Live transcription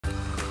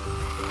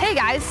Hey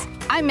guys,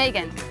 I'm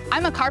Megan.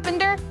 I'm a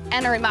carpenter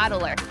and a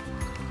remodeler.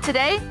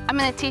 Today, I'm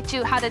going to teach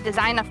you how to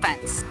design a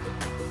fence.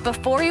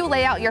 Before you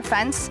lay out your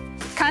fence,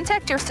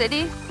 contact your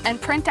city and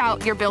print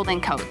out your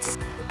building codes.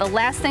 The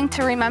last thing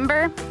to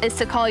remember is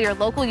to call your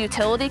local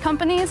utility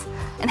companies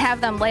and have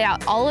them lay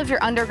out all of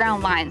your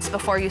underground lines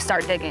before you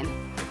start digging.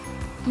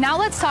 Now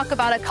let's talk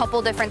about a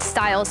couple different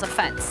styles of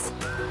fence.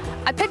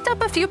 I picked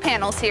up a few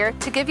panels here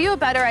to give you a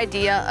better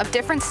idea of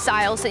different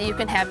styles that you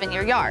can have in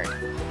your yard.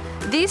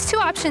 These two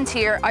options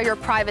here are your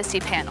privacy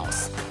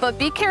panels, but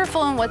be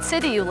careful in what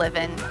city you live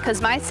in, because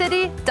my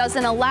city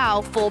doesn't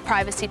allow full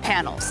privacy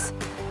panels.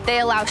 They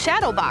allow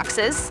shadow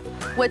boxes,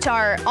 which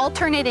are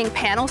alternating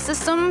panel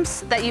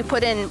systems that you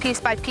put in piece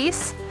by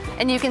piece,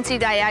 and you can see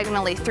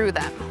diagonally through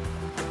them.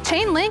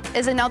 Chain link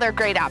is another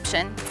great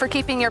option for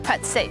keeping your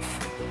pets safe.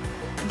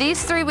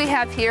 These three we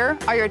have here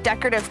are your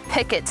decorative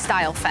picket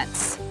style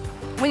fence.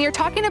 When you're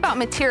talking about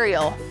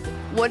material,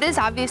 wood is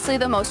obviously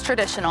the most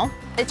traditional.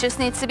 It just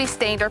needs to be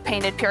stained or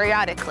painted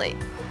periodically.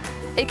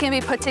 It can be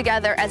put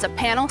together as a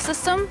panel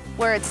system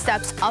where it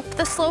steps up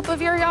the slope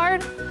of your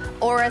yard,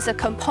 or as a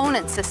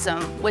component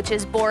system, which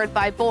is board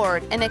by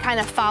board, and it kind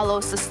of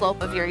follows the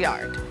slope of your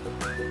yard.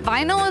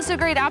 Vinyl is a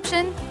great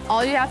option.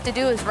 All you have to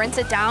do is rinse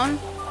it down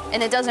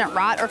and it doesn't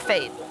rot or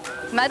fade.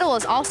 Metal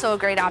is also a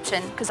great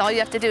option because all you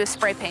have to do is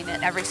spray paint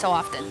it every so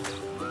often.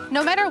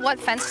 No matter what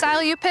fence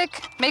style you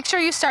pick, make sure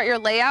you start your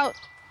layout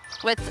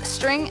with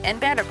string and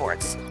batter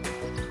boards.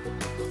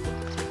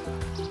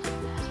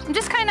 I'm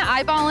just kind of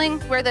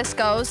eyeballing where this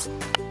goes.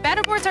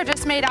 Batter boards are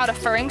just made out of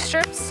furring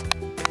strips.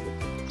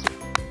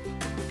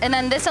 And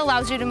then this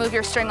allows you to move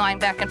your string line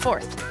back and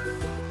forth.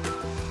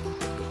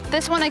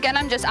 This one, again,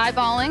 I'm just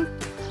eyeballing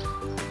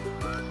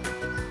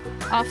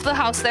off the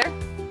house there.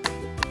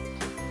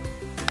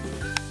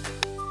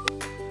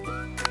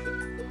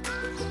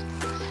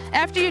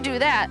 After you do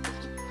that,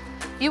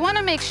 you want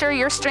to make sure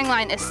your string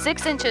line is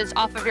 6 inches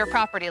off of your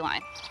property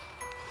line.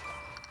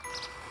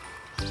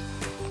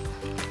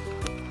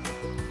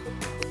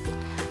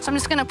 So I'm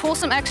just going to pull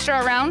some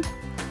extra around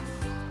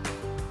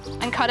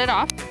and cut it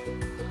off.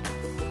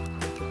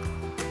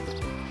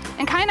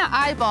 And kind of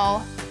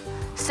eyeball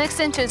 6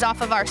 inches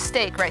off of our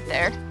stake right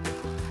there.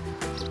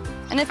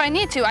 And if I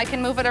need to, I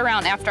can move it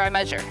around after I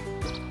measure.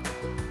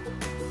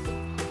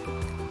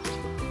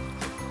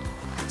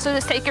 So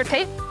just take your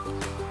tape.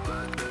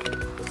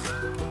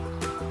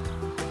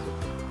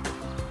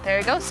 There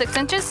you go, 6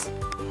 inches.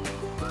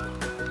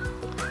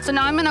 So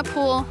now I'm gonna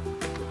pull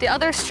the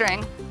other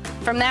string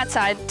from that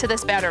side to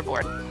this batter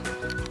board.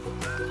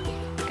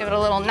 Give it a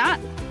little knot.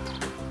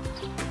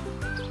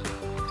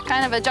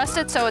 Kind of adjust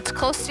it so it's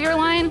close to your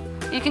line.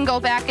 You can go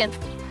back and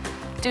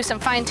do some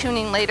fine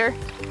tuning later.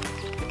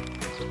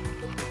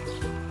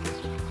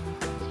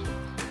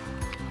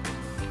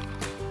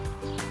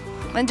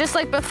 Then just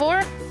like before,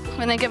 I'm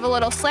gonna give a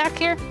little slack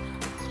here.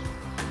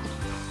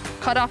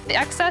 Cut off the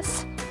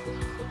excess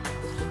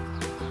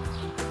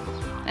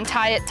and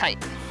tie it tight.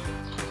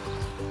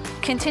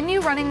 Continue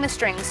running the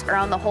strings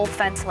around the whole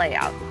fence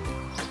layout.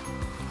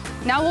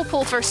 Now we'll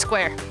pull for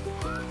square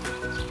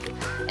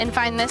and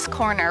find this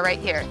corner right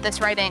here, this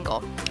right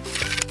angle.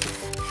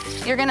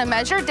 You're gonna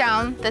measure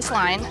down this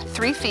line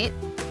 3 feet.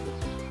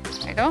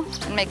 There you go,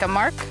 and make a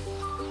mark.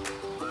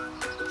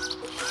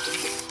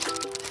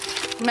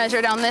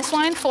 Measure down this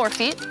line 4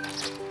 feet.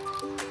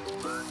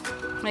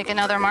 Make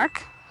another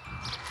mark.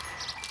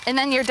 And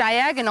then your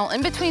diagonal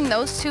in between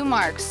those 2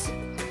 marks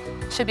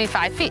should be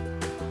 5 feet.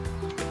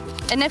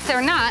 And if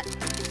they're not,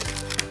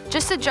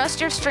 just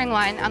adjust your string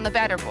line on the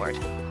batter board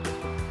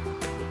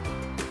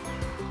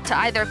to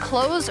either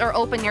close or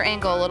open your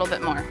angle a little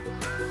bit more.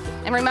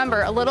 And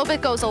remember, a little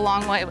bit goes a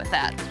long way with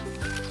that.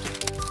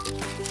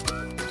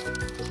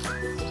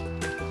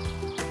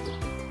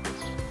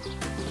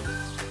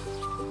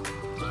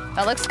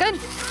 That looks good.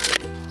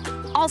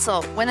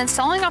 Also, when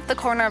installing off the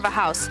corner of a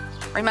house,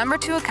 remember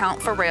to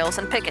account for rails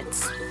and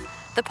pickets.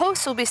 The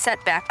posts will be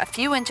set back a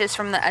few inches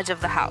from the edge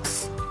of the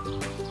house.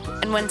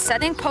 And when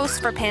setting posts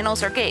for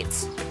panels or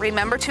gates,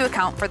 remember to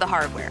account for the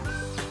hardware.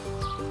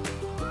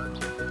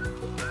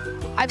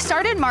 I've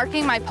started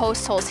marking my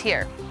post holes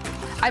here.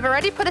 I've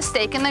already put a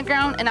stake in the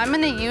ground and I'm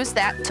going to use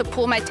that to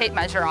pull my tape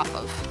measure off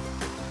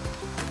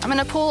of. I'm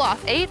going to pull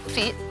off 8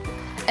 feet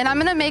and I'm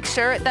going to make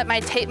sure that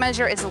my tape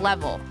measure is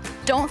level.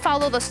 Don't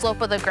follow the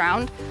slope of the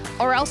ground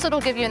or else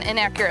it'll give you an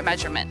inaccurate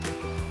measurement.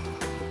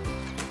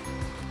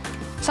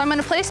 So I'm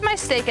going to place my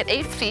stake at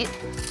 8 feet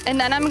and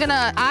then I'm going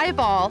to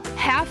eyeball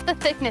half the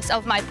thickness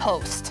of my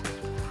post.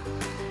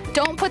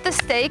 Don't put the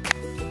stake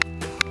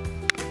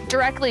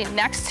directly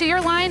next to your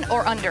line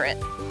or under it.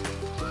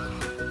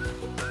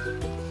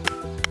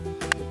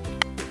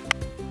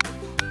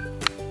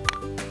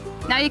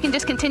 Now you can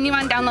just continue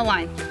on down the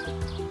line.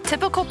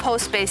 Typical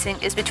post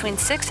spacing is between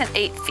 6 and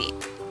 8 feet.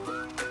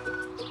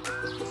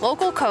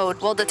 Local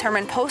code will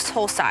determine post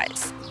hole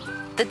size.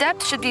 The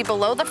depth should be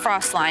below the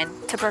frost line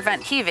to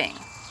prevent heaving,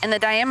 and the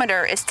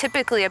diameter is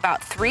typically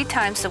about 3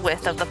 times the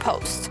width of the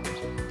post.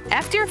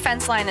 After your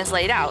fence line is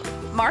laid out,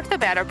 mark the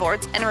batter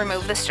boards and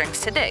remove the strings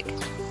to dig.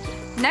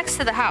 Next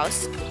to the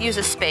house, use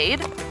a spade,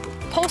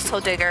 post hole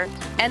digger,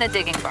 and a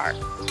digging bar.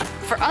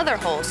 For other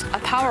holes, a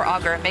power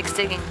auger makes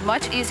digging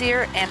much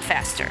easier and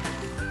faster.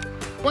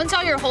 Once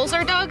all your holes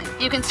are dug,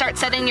 you can start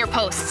setting your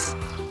posts.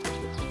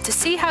 To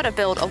see how to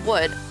build a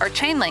wood or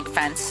chain link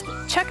fence,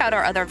 check out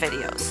our other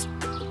videos.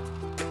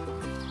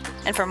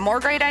 And for more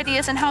great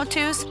ideas and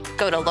how-tos,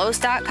 go to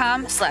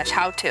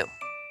lowes.com/howto.